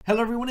Hello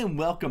everyone and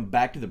welcome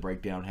back to the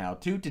Breakdown How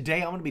To.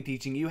 Today I'm going to be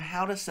teaching you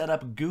how to set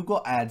up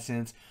Google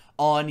AdSense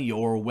on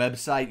your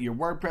website, your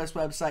WordPress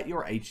website,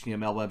 your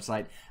HTML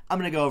website. I'm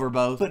going to go over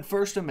both, but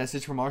first a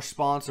message from our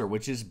sponsor,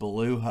 which is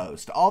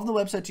Bluehost. All of the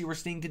websites you were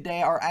seeing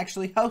today are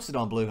actually hosted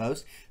on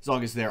Bluehost, as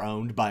long as they're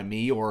owned by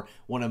me or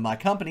one of my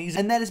companies,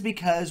 and that is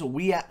because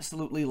we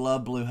absolutely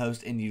love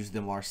Bluehost and use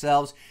them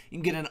ourselves. You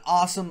can get an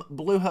awesome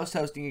Bluehost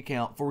hosting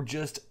account for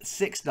just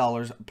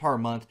 $6 per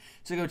month,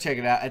 so go check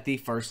it out at the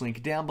first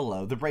link down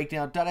below,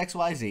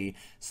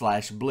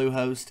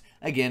 thebreakdown.xyz/Bluehost.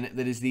 Again,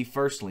 that is the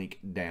first link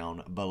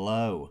down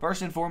below.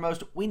 First and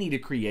foremost, we need to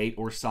create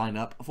or sign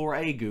up for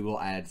a Google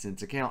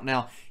AdSense account.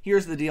 Now,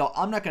 here's the deal.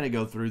 I'm not going to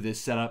go through this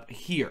setup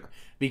here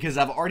because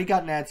I've already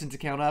got an AdSense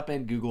account up,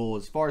 and Google,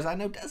 as far as I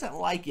know, doesn't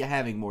like you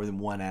having more than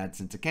one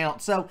AdSense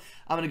account. So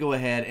I'm going to go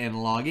ahead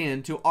and log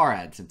in to our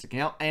AdSense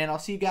account, and I'll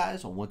see you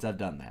guys once I've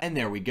done that. And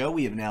there we go.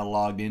 We have now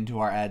logged into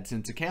our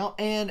AdSense account,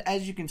 and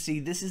as you can see,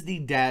 this is the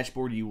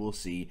dashboard you will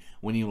see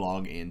when you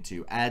log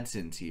into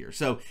AdSense here.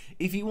 So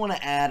if you want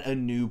to add a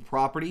new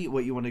property,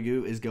 what you want to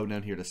do is go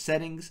down here to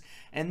settings,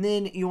 and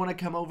then you want to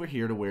come over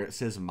here to where it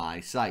says my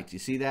sites. You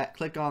see that?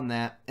 Click on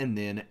that, and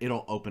then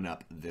it'll open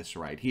up this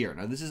right here.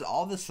 Now this is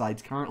all the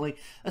sites currently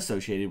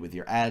associated with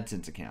your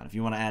AdSense account. If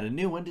you want to add a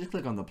new one, just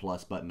click on the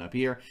plus button up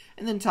here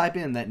and then type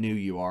in that new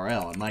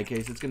URL. In my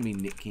case, it's going to be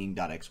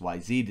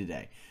nickking.xyz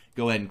today.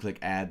 Go ahead and click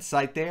add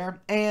site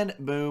there, and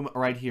boom,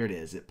 right here it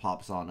is. It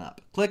pops on up.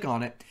 Click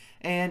on it,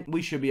 and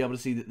we should be able to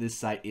see that this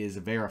site is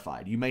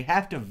verified. You may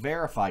have to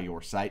verify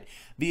your site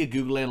via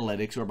Google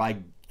Analytics or by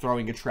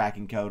throwing a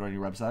tracking code on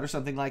your website or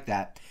something like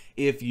that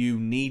if you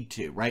need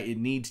to, right? It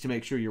needs to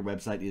make sure your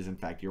website is in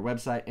fact your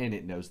website, and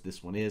it knows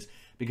this one is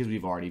because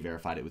we've already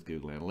verified it with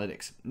Google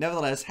Analytics.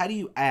 Nevertheless, how do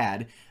you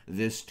add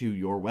this to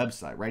your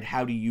website, right?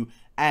 How do you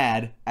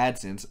add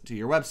AdSense to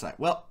your website?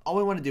 Well, all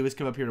we want to do is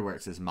come up here to where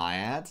it says My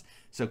Ads.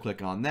 So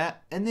click on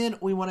that, and then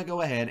we want to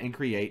go ahead and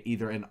create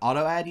either an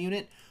auto ad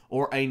unit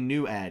or a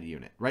new ad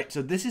unit, right?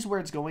 So this is where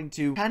it's going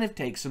to kind of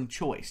take some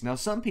choice. Now,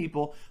 some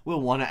people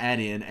will want to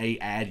add in a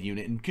ad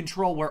unit and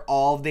control where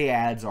all of the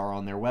ads are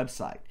on their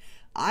website.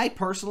 I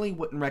personally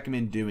wouldn't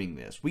recommend doing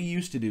this. We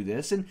used to do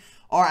this, and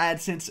our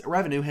AdSense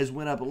revenue has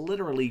went up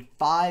literally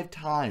 5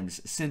 times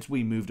since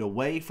we moved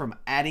away from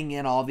adding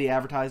in all the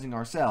advertising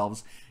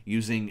ourselves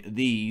using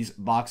these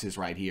boxes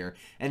right here,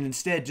 and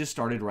instead just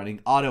started running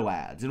auto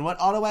ads. And what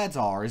auto ads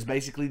are is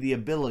basically the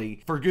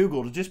ability for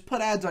Google to just put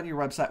ads on your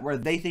website where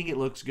they think it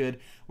looks good,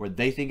 where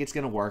they think it's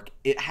going to work.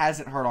 It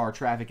hasn't hurt our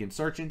traffic in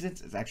search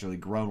engines. It's actually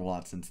grown a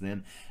lot since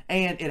then,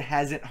 and it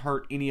hasn't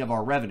hurt any of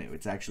our revenue.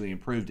 It's actually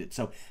improved it.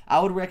 So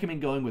I would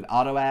recommend going with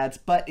auto ads,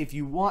 but if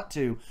you want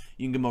to,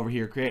 you can come over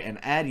here, create an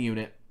ad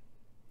unit,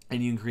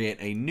 and you can create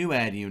a new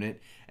ad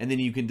unit, and then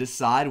you can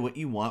decide what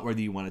you want, whether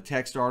you want a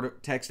text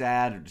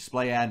ad or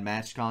display ad,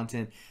 matched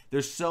content.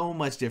 There's so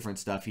much different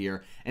stuff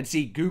here. And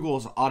see,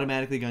 Google's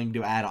automatically going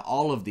to add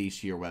all of these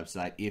to your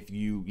website if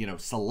you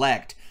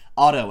select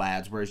auto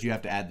ads, whereas you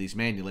have to add these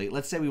manually.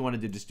 Let's say we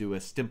wanted to just do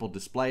a simple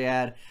display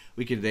ad.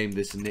 We could name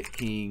this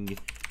nickking.xyz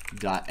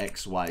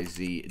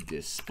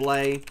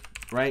display,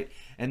 right?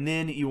 And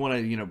then you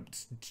want to,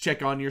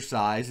 check on your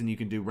size, and you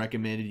can do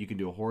recommended. You can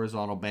do a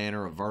horizontal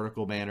banner, a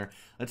vertical banner.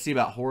 Let's see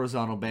about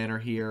horizontal banner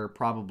here,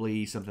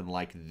 probably something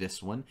like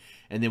this one.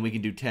 And then we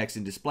can do text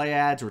and display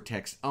ads or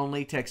text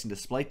only. Text and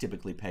display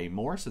typically pay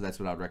more, so that's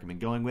what I'd recommend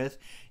going with.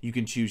 You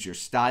can choose your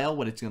style,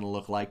 what it's going to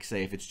look like.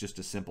 Say if it's just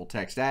a simple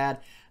text ad,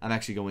 I'm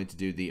actually going to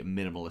do the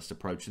minimalist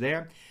approach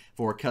there.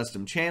 For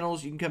custom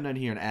channels, you can come down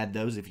here and add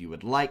those if you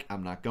would like.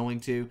 I'm not going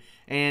to.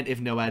 And if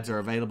no ads are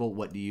available,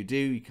 what do?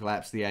 You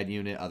collapse the ad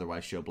unit,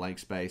 otherwise show blank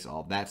space,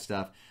 all that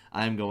stuff.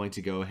 I'm going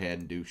to go ahead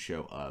and do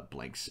show a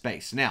blank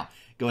space. Now,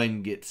 go ahead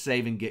and get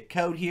save and get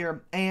code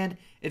here, and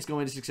it's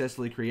going to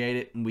successfully create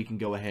it, and we can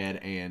go ahead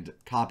and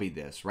copy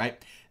this,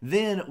 right?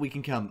 Then we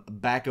can come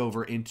back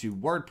over into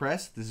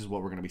WordPress. This is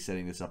what we're going to be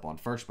setting this up on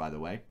first, by the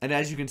way. And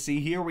as you can see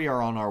here, we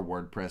are on our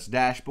WordPress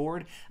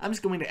dashboard. I'm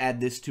just going to add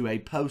this to a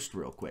post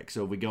real quick.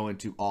 So if we go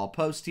into all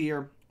posts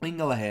here, we can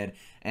go ahead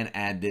and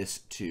add this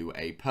to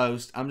a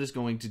post. I'm just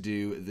going to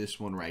do this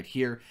one right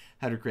here,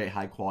 how to create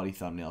high quality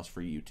thumbnails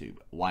for YouTube.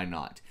 Why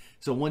not?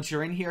 So once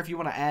you're in here, if you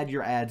want to add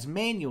your ads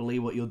manually,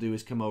 what you'll do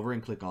is come over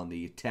and click on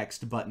the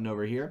text button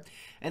over here.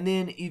 And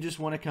then you just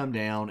want to come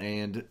down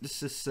and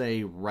just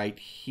say right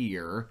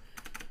here,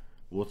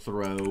 we'll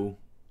throw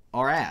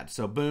our ad.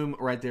 So boom,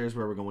 right there is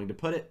where we're going to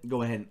put it.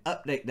 Go ahead and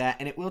update that,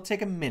 and it will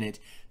take a minute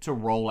to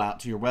roll out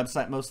to your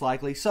website most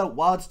likely. So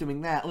while it's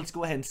doing that, let's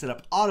go ahead and set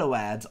up auto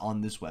ads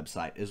on this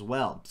website as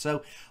well.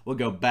 So we'll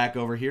go back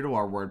over here to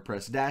our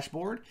WordPress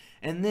dashboard,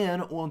 and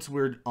then once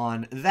we're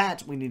on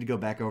that, we need to go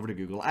back over to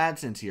Google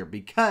AdSense here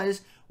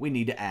because we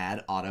need to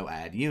add auto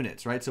ad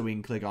units, right? So we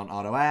can click on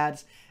auto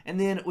ads, and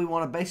then we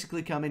want to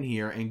basically come in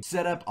here and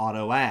set up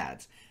auto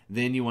ads.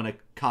 Then you want to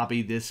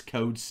copy this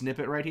code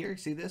snippet right here.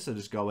 See this? So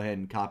just go ahead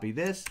and copy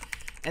this.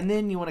 And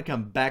then you want to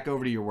come back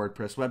over to your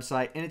WordPress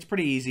website, and it's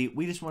pretty easy.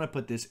 We just want to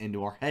put this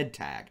into our head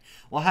tag.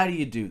 Well, how do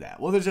you do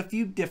that? Well, there's a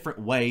few different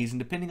ways, and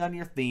depending on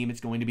your theme, it's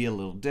going to be a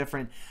little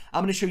different.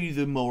 I'm going to show you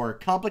the more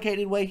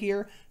complicated way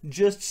here,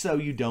 just so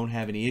you don't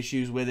have any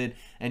issues with it,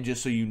 and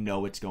just so you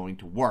know it's going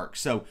to work.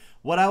 So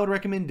what I would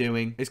recommend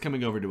doing is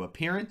coming over to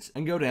Appearance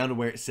and go down to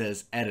where it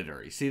says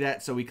Editor. You see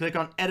that? So we click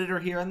on Editor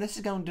here, and this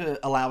is going to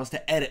allow us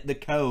to edit the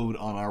code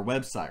on our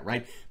website,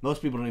 right?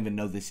 Most people don't even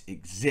know this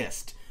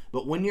exists.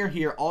 But when you're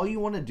here, all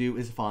you want to do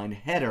is find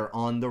header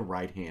on the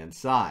right-hand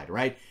side,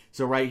 right?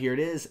 So right here it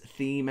is,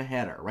 theme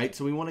header, right?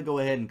 So we want to go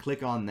ahead and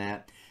click on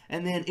that,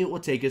 and then it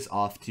will take us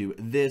off to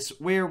this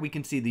where we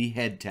can see the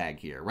head tag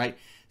here, right?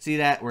 See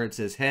that where it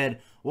says head?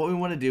 What we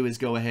want to do is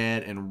go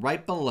ahead and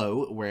right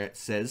below where it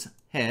says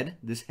head,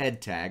 this head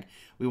tag,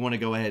 we want to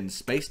go ahead and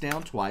space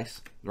down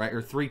twice, right?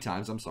 Or 3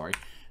 times, I'm sorry.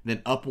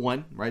 Then up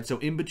 1, right? So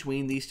in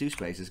between these 2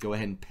 spaces, go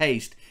ahead and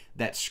paste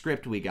that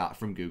script we got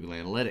from Google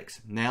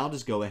Analytics. Now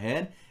just go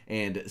ahead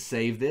and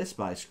save this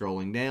by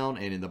scrolling down,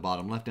 and in the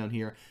bottom left down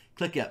here,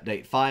 click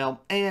Update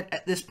File, and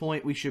at this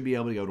point we should be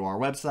able to go to our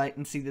website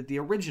and see that the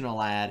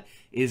original ad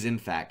is in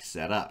fact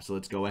set up. So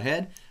let's go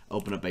ahead,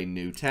 open up a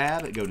new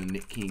tab, go to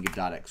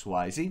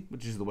nickking.xyz,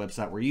 which is the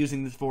website we're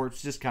using this for.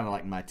 It's just kind of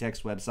like my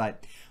text website.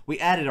 We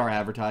added our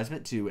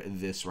advertisement to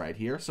this right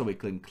here, so we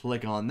can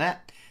click on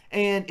that,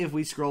 and if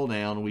we scroll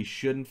down, we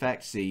should in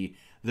fact see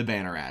the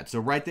banner ad. So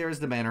right there is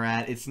the banner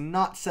ad. It's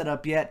not set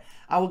up yet.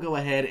 I will go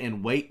ahead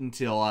and wait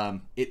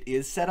until it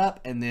is set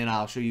up, and then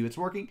I'll show you it's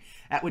working,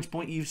 at which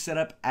point you've set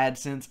up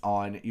AdSense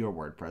on your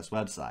WordPress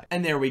website.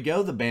 And there we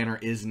go. The banner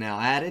is now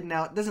added.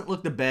 Now, it doesn't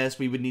look the best.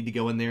 We would need to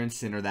go in there and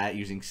center that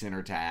using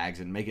center tags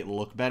and make it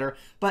look better,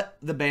 but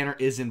the banner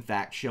is in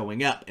fact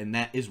showing up, and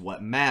that is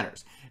what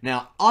matters.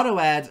 Now, auto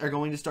ads are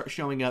going to start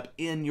showing up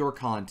in your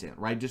content,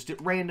 right? Just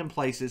at random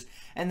places,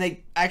 and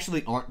they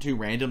actually aren't too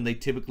random. They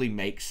typically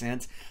make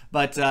sense,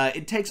 but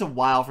it takes a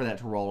while for that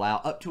to roll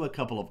out, up to a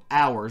couple of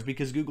hours,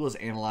 because Google is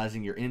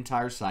analyzing your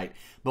entire site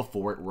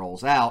before it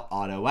rolls out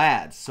auto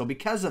ads. So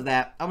because of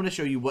that, I'm going to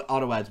show you what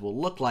auto ads will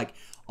look like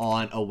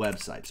on a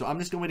website. So I'm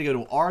just going to go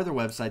to our other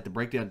website,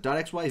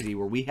 thebreakdown.xyz,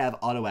 where we have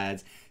auto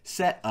ads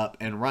set up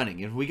and running.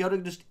 If we go to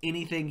just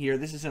anything here,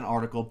 this is an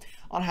article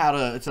on how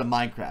to, it's a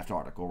Minecraft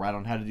article, right,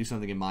 on how to do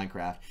something in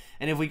Minecraft.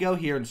 And if we go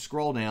here and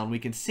scroll down, we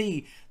can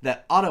see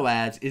that auto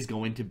ads is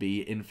going to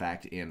be in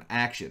fact in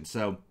action.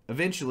 So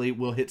eventually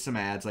we'll hit some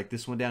ads like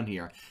this one down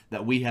here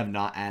that we have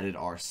not added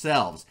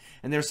ourselves.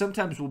 And there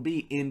sometimes will be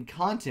in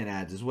content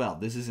ads as well.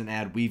 This is an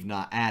ad we've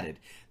not added.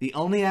 The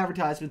only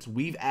advertisements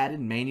we've added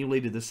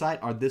manually to the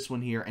site are this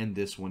one here and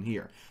this one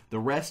here. The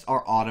rest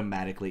are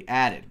automatically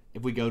added.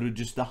 If we go to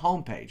just the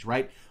home page,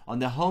 right, on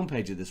the home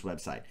page of this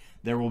website,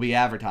 there will be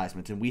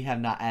advertisements, and we have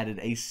not added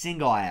a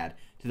single ad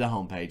to the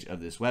home page of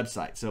this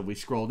website. So if we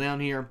scroll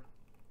down here,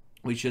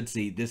 we should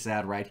see this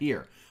ad right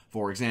here.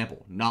 For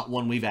example, not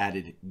one we've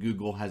added.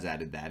 Google has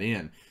added that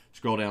in.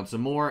 Scroll down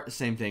some more,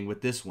 same thing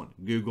with this one.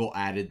 Google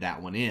added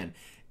that one in.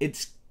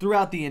 It's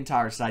throughout the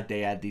entire site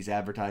they add these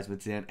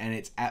advertisements in, and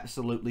it's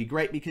absolutely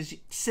great because you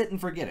sit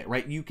and forget it,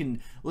 right? You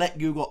can let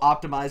Google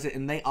optimize it,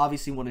 and they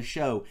obviously want to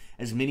show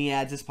as many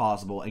ads as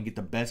possible and get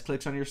the best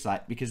clicks on your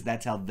site because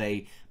that's how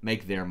they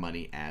make their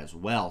money as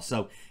well.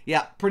 So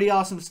yeah, pretty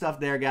awesome stuff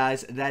there,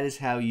 guys. That is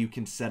how you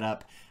can set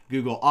up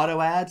Google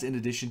Auto Ads in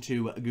addition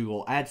to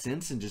Google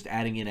AdSense and just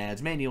adding in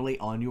ads manually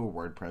on your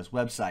WordPress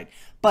website.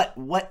 But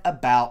what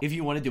about if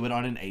you want to do it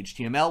on an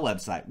HTML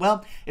website?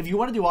 Well, if you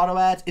want to do auto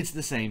ads, it's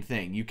the same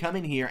thing. You come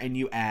in here and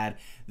you add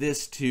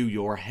this to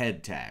your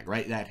head tag,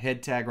 right? That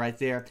head tag right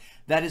there.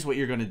 That is what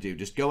you're going to do.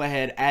 Just go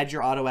ahead, add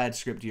your auto ad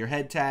script to your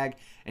head tag,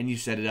 and you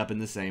set it up in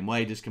the same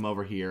way. Just come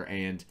over here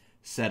and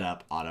set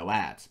up auto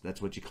ads.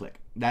 That's what you click.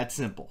 That's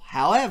simple.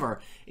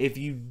 However, if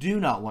you do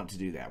not want to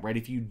do that, right?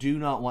 If you do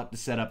not want to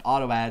set up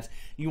auto ads,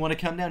 you want to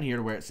come down here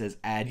to where it says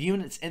add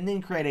units and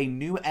then create a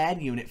new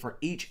ad unit for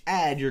each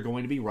ad you're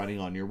going to be running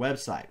on your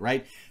website,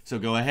 right? So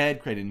go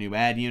ahead, create a new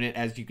ad unit.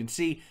 As you can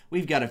see,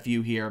 we've got a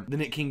few here. The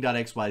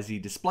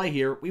nickking.xyz display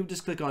here, we would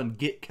just click on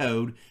get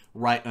code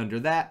right under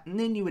that, and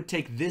then you would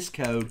take this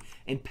code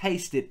and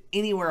paste it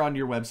anywhere on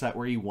your website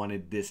where you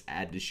wanted this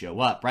ad to show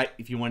up, right?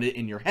 If you wanted it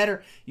in your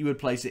header, you would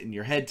place it in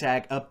your head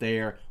tag up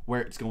there where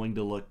it's going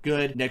to look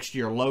good next to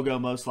your logo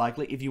most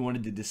likely. If you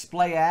wanted to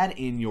display ad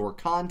in your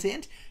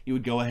content, you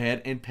would go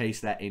ahead and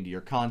paste that into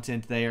your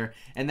content there,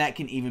 and that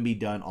can even be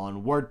done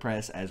on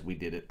WordPress as we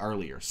did it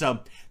earlier. So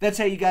that's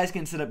how you guys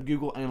can set up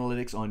Google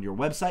Analytics on your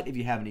website. If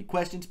you have any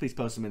questions, please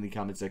post them in the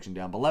comment section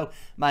down below.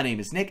 My name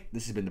is Nick.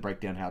 This has been the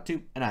Breakdown How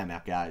To, and I'm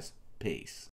out, guys. Peace.